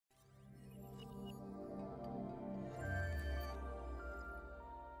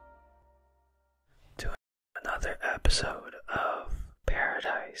episode of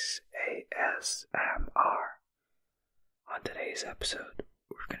Paradise ASMR. On today's episode,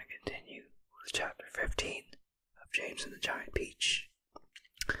 we're going to continue with chapter 15 of James and the Giant Peach.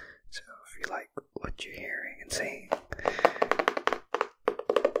 So if you like what you're hearing and seeing,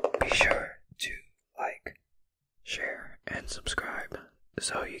 be sure to like, share, and subscribe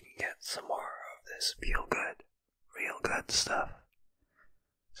so you can get some more of this feel good, real good stuff.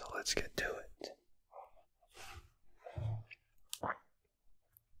 So let's get to it.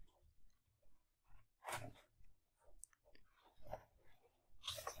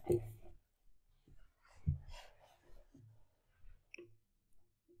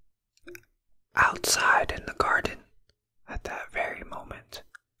 Outside in the garden, at that very moment,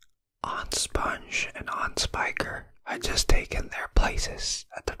 Aunt Sponge and Aunt Spiker had just taken their places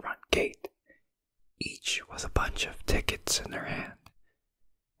at the front gate, each with a bunch of tickets in their hand,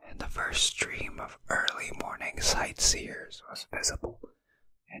 and the first stream of early morning sightseers was visible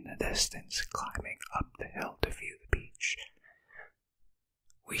in the distance climbing up the hill to view the beach.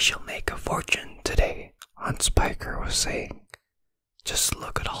 "We shall make a fortune today," Aunt Spiker was saying. "Just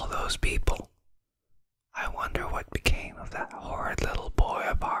look at all those people. I wonder what became of that horrid little boy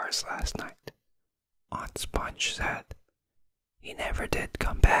of ours last night," Aunt Sponge said. "He never did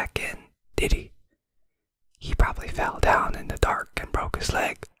come back in, did he?" "He probably fell down in the dark and broke his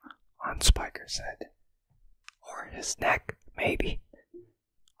leg," Aunt Spiker said. "Or his neck, maybe,"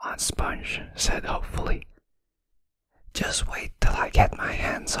 Aunt Sponge said hopefully. "Just wait till I get my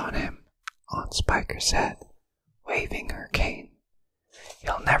hands on him," Aunt Spiker said, waving her cane.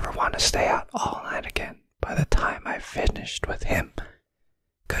 "You'll never want to stay out all night again by the time I've finished with him.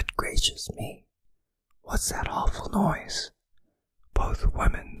 Good gracious me, what's that awful noise?" Both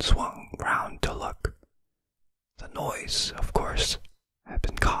women swung round to look. The noise, of course, had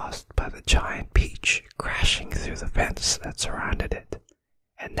been caused by the giant peach crashing through the fence that surrounded it,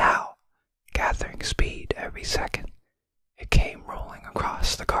 and now, gathering speed every second, it came rolling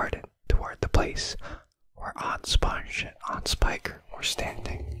across the garden toward the place where Aunt Sponge and Aunt Spiker were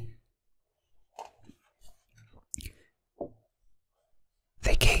standing.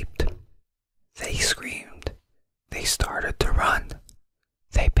 They gaped, they screamed, they started to run,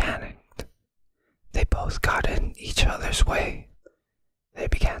 they panicked. They both got in each other's way. They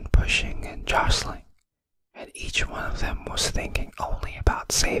began pushing and jostling, and each one of them was thinking only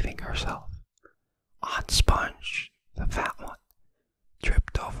about saving herself. Aunt Sponge, the fat one,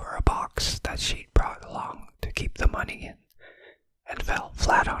 tripped over a box that she'd brought along to keep the money in, and fell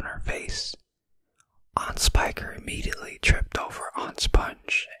flat on her face. Aunt Spiker immediately tripped over Aunt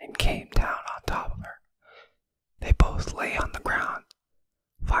Sponge and came down on top of her. They both lay on the ground,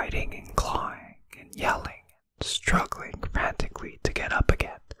 fighting and clawing and yelling and struggling frantically to get up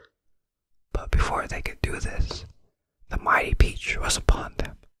again. But before they could do this, the mighty peach was upon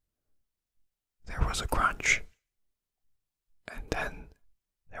them. There was a crunch, and then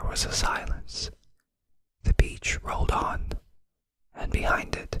there was a silence. The peach rolled on, and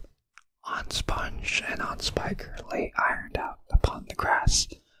behind it, Aunt Sponge and Aunt Spiker lay ironed out upon the grass,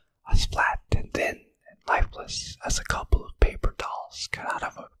 as flat and thin and lifeless as a couple of paper dolls cut out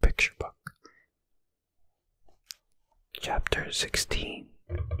of a picture book. Chapter 16.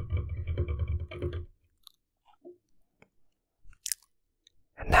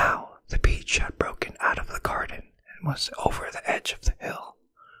 And now the peach had broken out of the garden and was over the edge of the hill,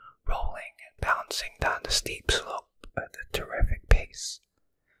 rolling and bouncing down the steep slope at a terrific pace.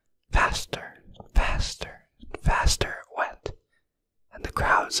 Faster, faster, and faster it went, and the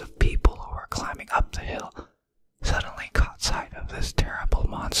crowds of people who were climbing up the hill suddenly caught sight of this terrible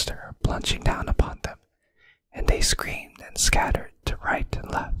monster plunging down upon them, and they screamed and scattered to right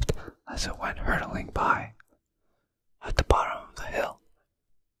and left as it went hurtling by. At the bottom of the hill,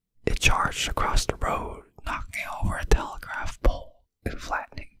 it charged across the road, knocking over a telegraph pole and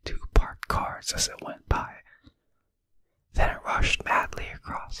flattening two parked cars as it went by. Then it rushed madly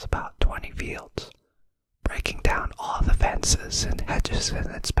across about 20 fields, breaking down all the fences and hedges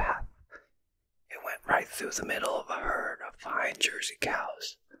in its path. It went right through the middle of a herd of fine Jersey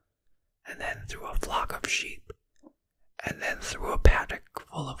cows, and then through a flock of sheep, and then through a paddock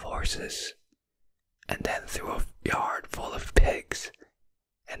full of horses, and then through a yard full of pigs,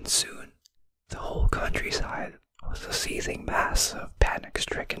 and soon the whole countryside was a seething mass of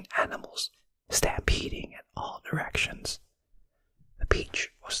panic-stricken animals stampeding in all directions. The peach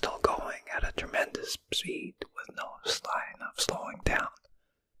was still going at a tremendous speed with no sign of slowing down,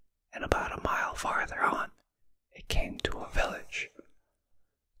 and about a mile farther on, it came to a village.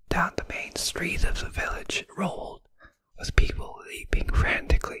 Down the main street of the village it rolled, with people leaping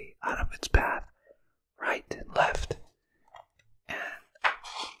frantically out of its path, right and left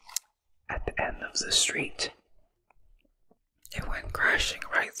the street. It went crashing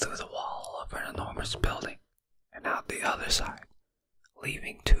right through the wall of an enormous building and out the other side,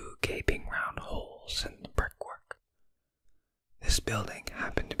 leaving two gaping round holes in the brickwork. This building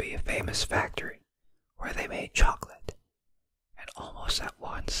happened to be a famous factory where they made chocolate, and almost at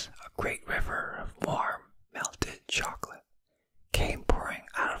once a great river of warm, melted chocolate came pouring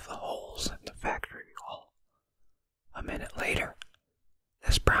out of the holes in the factory wall. A minute later,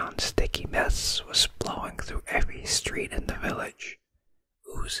 this brown sticky mess was flowing through every street in the village,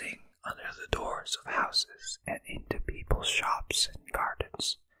 oozing under the doors of houses and into people's shops and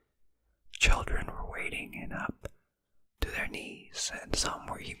gardens. Children were wading in up to their knees, and some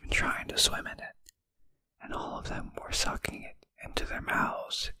were even trying to swim in it, and all of them were sucking it into their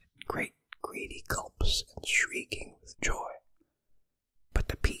mouths in great greedy gulps and shrieking with joy. But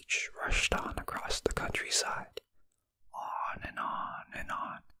the peach rushed on across the countryside, on and on and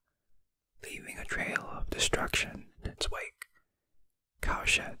on, leaving a trail of destruction in its wake.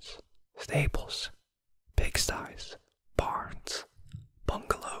 Cowsheds, stables, pigsties, barns,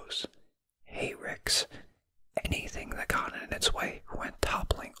 bungalows, hayricks, anything that got in its way went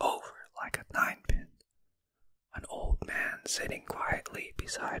toppling over like a ninepin. An old man sitting quietly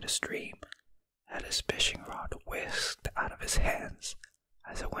beside a stream had his fishing rod whisked out of his hands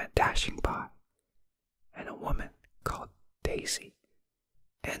as it went dashing by, and a woman called Daisy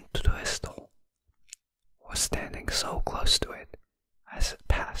and Twistle was standing so close to it as it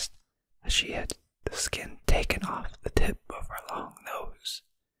passed that she had the skin taken off the tip of her long nose.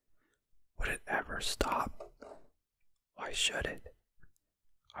 Would it ever stop? Why should it?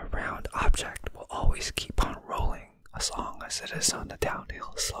 A round object will always keep on rolling as long as it is on the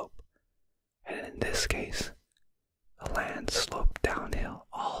downhill slope, and in this case, the land sloped downhill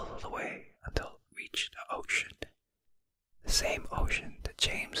all the way until it reached the ocean. The same ocean that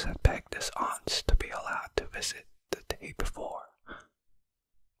James had begged his aunts to be allowed to visit the day before.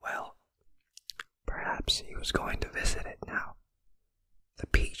 Well, perhaps he was going to visit it now. The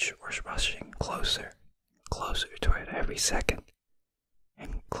peach was rushing closer, closer to it every second,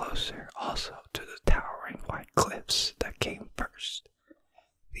 and closer also to the towering white cliffs that came first.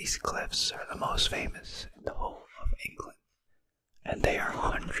 These cliffs are the most famous in the whole of England, and they are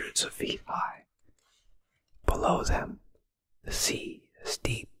hundreds of feet high. Below them, the sea is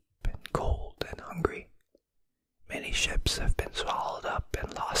deep and cold and hungry. Many ships have been swallowed up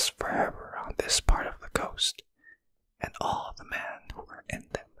and lost forever on this part of the coast, and all the men who were in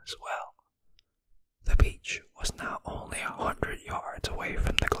them as well. The beach was now only 100 yards away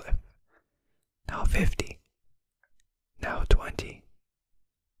from the cliff, now 50, now 20,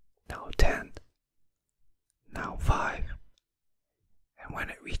 now 10, now 5, and when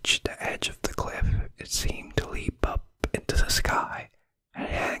it reached the edge of the cliff, it seemed to leap up into the sky and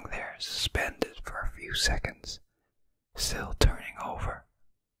hang there suspended for a few seconds, still turning over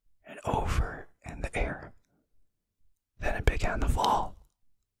and over in the air. Then it began to fall.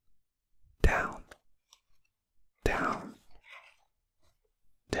 Down, down,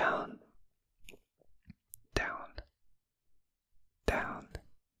 down, down, down.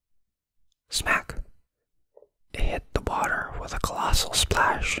 Smack! It hit the water with a colossal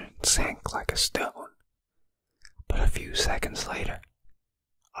splash and sank like a stone. But a few seconds later,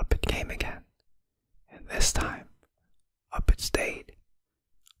 up it came again, and this time, up it stayed,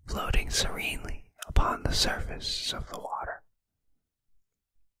 floating serenely upon the surface of the water.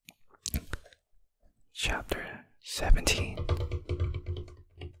 Chapter 17.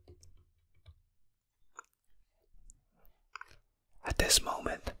 At this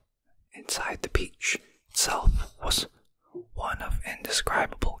moment, inside the peach itself was one of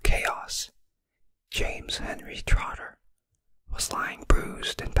indescribable chaos. James Henry Trotter was lying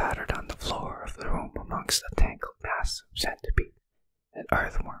bruised and battered on the floor of the room amongst a tangled mass of centipede and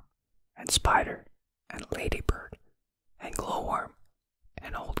earthworm and spider and ladybird and glowworm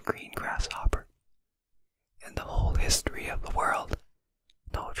and old green grasshopper. In the whole history of the world,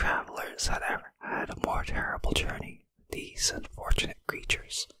 no travelers had ever had a more terrible journey than these unfortunate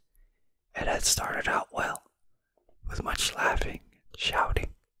creatures. It had started out well, with much laughing and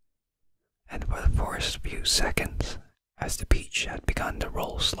shouting, and for the first few seconds, as the peach had begun to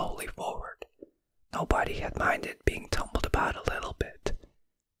roll slowly forward, nobody had minded being tumbled about a little bit,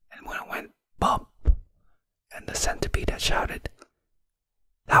 and when it went bump, and the centipede had shouted,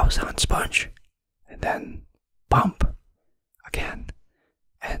 "That was on Sponge," and then bump again,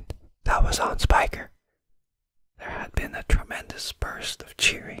 and "That was on Spiker," there had been a tremendous burst of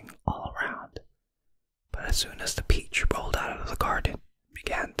cheering all around. But as soon as the peach rolled out of the garden and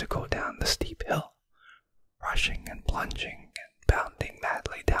began to go down the steep hill, rushing and plunging and bounding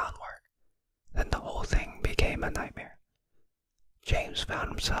madly downward, Then the whole thing became a nightmare. James found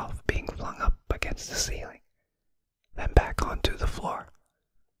himself being flung up against the ceiling, then back onto the floor,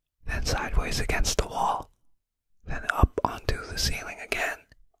 then sideways against the wall, then up onto the ceiling again,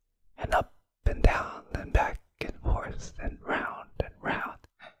 and up and down, then back and forth, and round,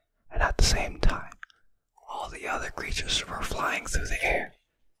 and at the same time, all the other creatures were flying through the air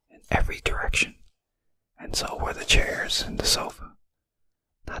in every direction, and so were the chairs and the sofa,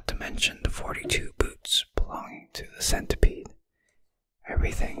 not to mention the 42 boots belonging to the centipede.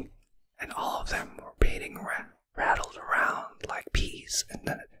 Everything and all of them were being rattled around like peas, and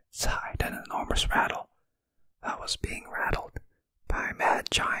then inside an enormous rattle that was being rattled by a mad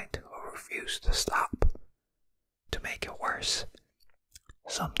giant who refused to stop. To make it worse,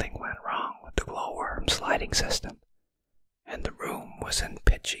 something went wrong with the glowworm's lighting system, and the room was in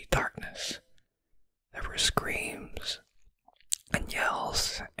pitchy darkness. There were screams and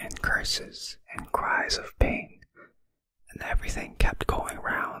yells and curses and cries of pain, and everything kept going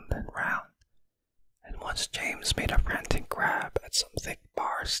round and round. And once James made a frantic grab at some thick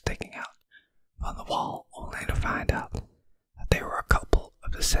bars sticking out on the wall, only to find out that they were a couple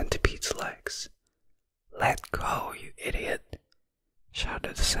of the centipede's legs. "Let go, you idiot!"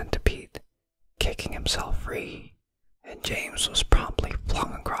 shouted the centipede, kicking himself free, and James was promptly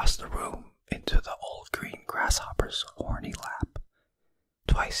flung across the room into the old green grasshopper's horny lap.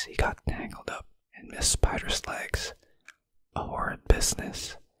 Twice he got tangled up in Miss Spider's legs, a horrid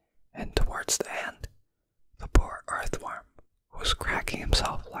business, and towards the end, the poor earthworm, who was cracking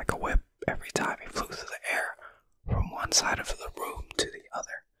himself like a whip every time he flew through the air from one side of the room to the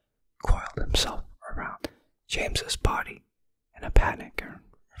other, coiled himself around James's body in a panic and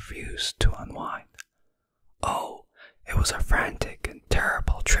refused to unwind. Oh, it was a frantic and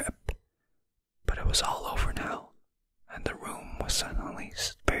terrible trip, but it was all over now, and the room was suddenly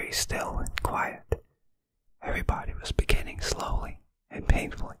very still and quiet. Everybody was beginning slowly and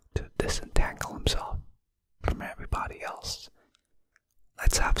painfully to disentangle himself from everybody else.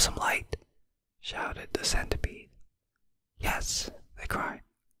 "Let's have some light," shouted the centipede. "Yes," they cried.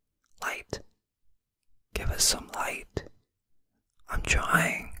 "Light. Give us some light." "I'm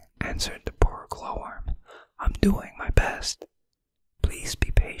trying," answered the poor glowworm. "I'm doing my best. Please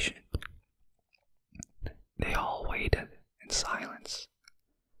be patient." They all waited in silence.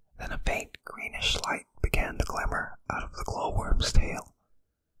 Then a faint greenish light began to glimmer out of the glowworm's tail,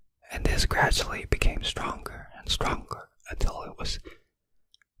 and this gradually became stronger and stronger until it was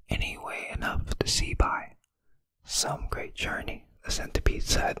anyway enough to see by. "Some great journey," the centipede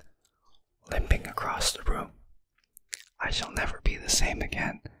said, limping across the room. "I shall never be the same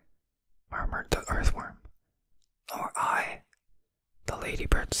again," murmured the earthworm. "Nor I," the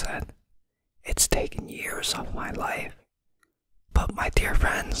ladybird said. "It's taken years of my life." "But my dear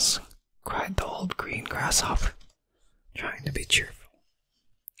friends," cried the old green grasshopper, trying to be cheerful,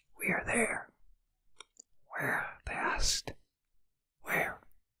 "we are there." "Where?" they asked. "Where?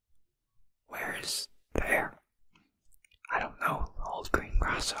 Where is there?" "I don't know," the old green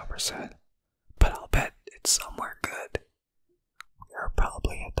grasshopper said, "but I'll bet it's somewhere good." "We are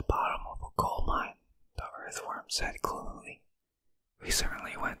probably at the bottom of a coal mine," the earthworm said gloomily. "We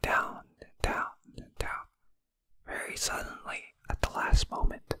certainly went down and down and down very suddenly at the last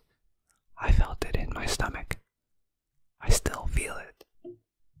moment. I felt it in my stomach. I still feel it.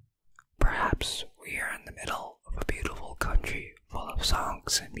 Perhaps we are in the middle of a beautiful country full of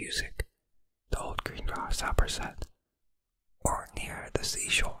songs and music," the old green grasshopper said. "Or near the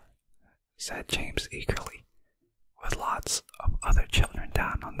seashore," said James eagerly, "with lots of other children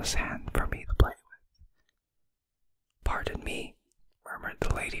down on the sand for me to play with." "Pardon me," murmured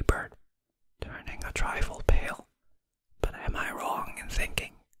the ladybird, turning a trifle pale, "but am I wrong in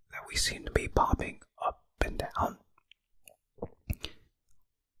thinking that we seem to be bobbing up and down?"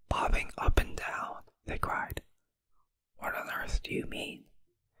 "Bobbing up and down," they cried. "What on earth do you mean?"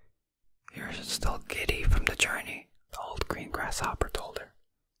 "You're still giddy from the journey," the old green grasshopper told her.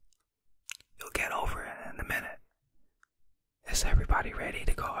 "You'll get over it in a minute. Is everybody ready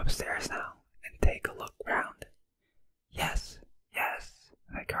to go upstairs now and take a look round?" "Yes, yes,"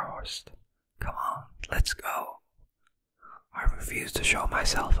 they chorused. "Come on, let's go." "I refuse to show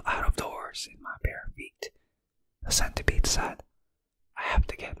myself out of doors in my bare feet," the centipede said. "I have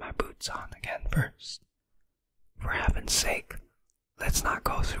to get my boots on again first. For heaven's sake, let's not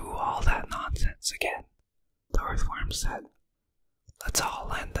go through all that nonsense again," the earthworm said. "Let's all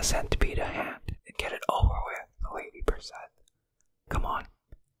lend the centipede a hand and get it over with," the ladybird said. "Come on."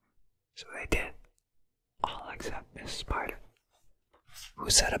 So they did, all except Miss Spider, who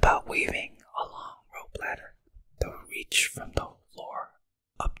set about weaving a long rope ladder that would reach from the floor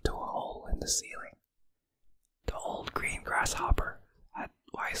up to a hole in the ceiling. The old green grasshopper had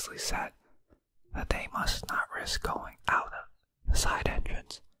wisely said that they must not risk going out of the side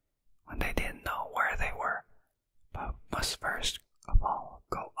entrance when they didn't know where they were, but must first of all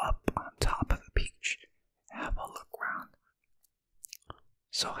go up on top of the beach and have a look round.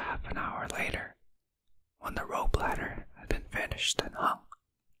 So half an hour later, when the rope ladder had been finished and hung,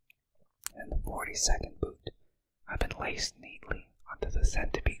 and the 42nd boot had been laced neatly onto the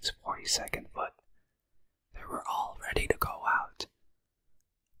centipede's 42nd foot, they were all ready to go out.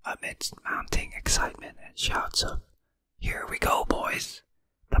 Amidst mounting excitement and shouts of, "Here we go, boys!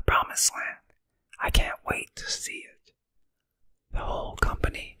 The promised land! I can't wait to see it!" The whole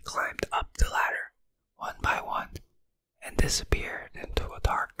company climbed up the ladder, one by one, and disappeared into a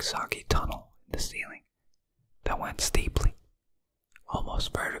dark, soggy tunnel in the ceiling that went steeply,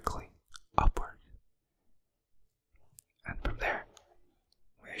 almost vertically, upward. And from there,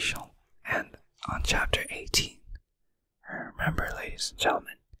 we shall end on chapter 18. Remember, ladies and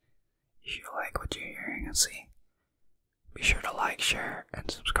gentlemen, if you like what you're hearing and seeing, be sure to like, share, and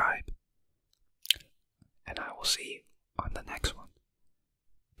subscribe. And I will see you on the next one.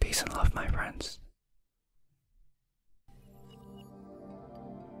 Peace and love, my friends.